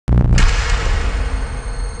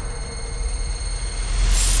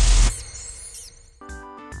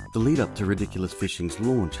The lead up to Ridiculous Fishing's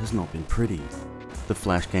launch has not been pretty. The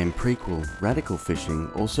Flash game prequel, Radical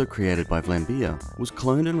Fishing, also created by Vlambeer, was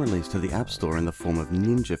cloned and released to the App Store in the form of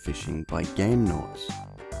Ninja Fishing by GameNauts.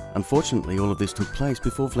 Unfortunately, all of this took place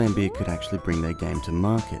before Vlambeer could actually bring their game to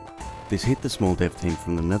market. This hit the small dev team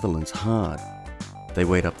from the Netherlands hard. They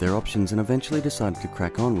weighed up their options and eventually decided to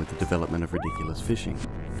crack on with the development of Ridiculous Fishing.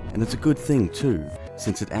 And it's a good thing too,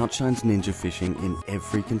 since it outshines Ninja Fishing in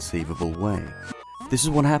every conceivable way. This is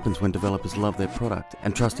what happens when developers love their product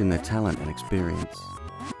and trust in their talent and experience.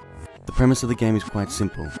 The premise of the game is quite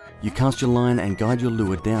simple. You cast your line and guide your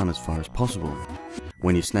lure down as far as possible.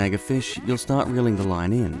 When you snag a fish, you'll start reeling the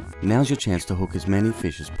line in. Now's your chance to hook as many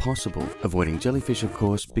fish as possible, avoiding jellyfish of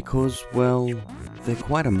course because, well, they're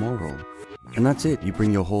quite immoral. And that's it, you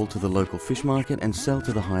bring your haul to the local fish market and sell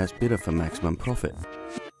to the highest bidder for maximum profit.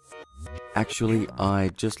 Actually,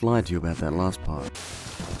 I just lied to you about that last part.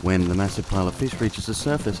 When the massive pile of fish reaches the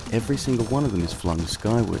surface, every single one of them is flung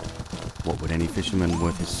skyward. What would any fisherman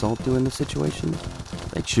worth his salt do in this situation?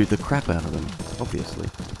 They'd shoot the crap out of them, obviously.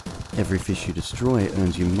 Every fish you destroy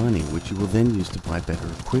earns you money, which you will then use to buy better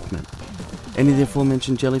equipment. Any of the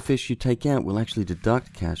aforementioned jellyfish you take out will actually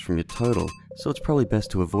deduct cash from your total, so it's probably best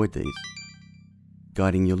to avoid these.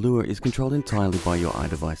 Guiding your lure is controlled entirely by your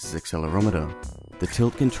iDevice's accelerometer. The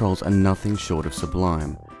tilt controls are nothing short of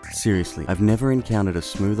sublime. Seriously, I've never encountered a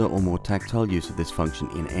smoother or more tactile use of this function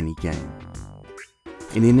in any game.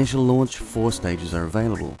 In the initial launch, 4 stages are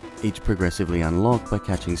available, each progressively unlocked by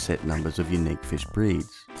catching set numbers of unique fish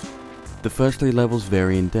breeds. The first 3 levels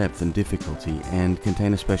vary in depth and difficulty and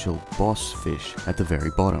contain a special boss fish at the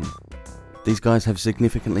very bottom. These guys have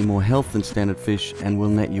significantly more health than standard fish and will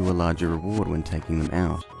net you a larger reward when taking them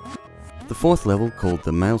out. The 4th level, called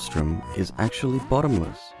the Maelstrom, is actually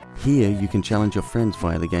bottomless. Here you can challenge your friends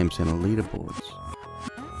via the Game Center leaderboards.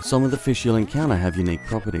 Some of the fish you'll encounter have unique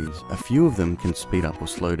properties. A few of them can speed up or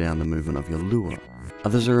slow down the movement of your lure.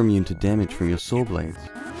 Others are immune to damage from your saw blades.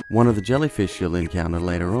 One of the jellyfish you'll encounter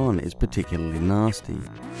later on is particularly nasty.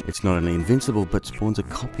 It's not only invincible but spawns a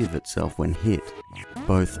copy of itself when hit.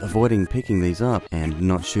 Both avoiding picking these up and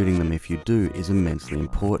not shooting them if you do is immensely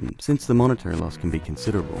important, since the monetary loss can be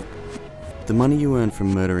considerable. The money you earn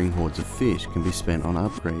from murdering hordes of fish can be spent on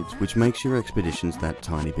upgrades, which makes your expeditions that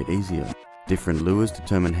tiny bit easier. Different lures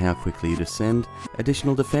determine how quickly you descend.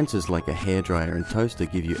 Additional defenses like a hairdryer and toaster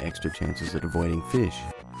give you extra chances at avoiding fish.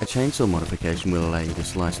 A chainsaw modification will allow you to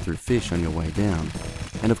slice through fish on your way down.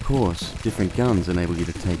 And of course, different guns enable you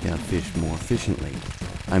to take out fish more efficiently.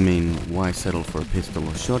 I mean, why settle for a pistol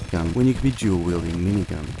or shotgun when you could be dual-wielding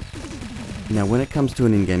miniguns? Now when it comes to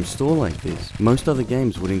an in-game store like this, most other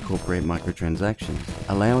games would incorporate microtransactions,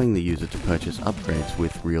 allowing the user to purchase upgrades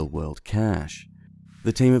with real-world cash.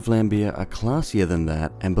 The team at Vlambeer are classier than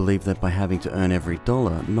that and believe that by having to earn every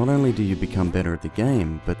dollar, not only do you become better at the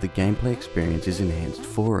game, but the gameplay experience is enhanced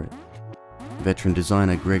for it. Veteran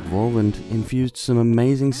designer Greg Volland infused some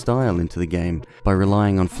amazing style into the game by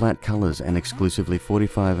relying on flat colors and exclusively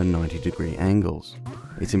 45 and 90 degree angles.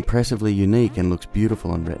 It's impressively unique and looks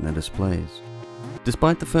beautiful on Retina displays.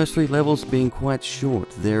 Despite the first 3 levels being quite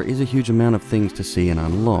short, there is a huge amount of things to see and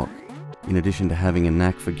unlock. In addition to having a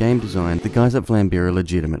knack for game design, the guys at Vlambeer are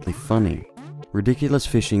legitimately funny. Ridiculous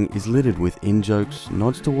Fishing is littered with in-jokes,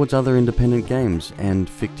 nods towards other independent games, and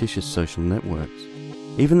fictitious social networks.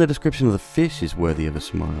 Even the description of the fish is worthy of a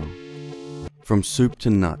smile. From soup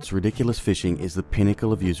to nuts, Ridiculous Fishing is the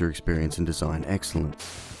pinnacle of user experience and design excellence.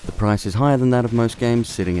 The price is higher than that of most games,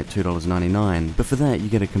 sitting at $2.99, but for that you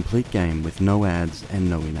get a complete game with no ads and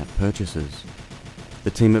no in-app purchases. The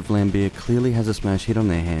team at Vlambeer clearly has a smash hit on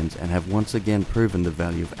their hands and have once again proven the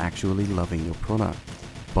value of actually loving your product.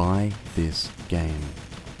 Buy this game.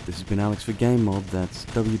 This has been Alex for GameMob, that's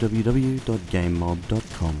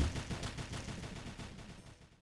www.gamemob.com.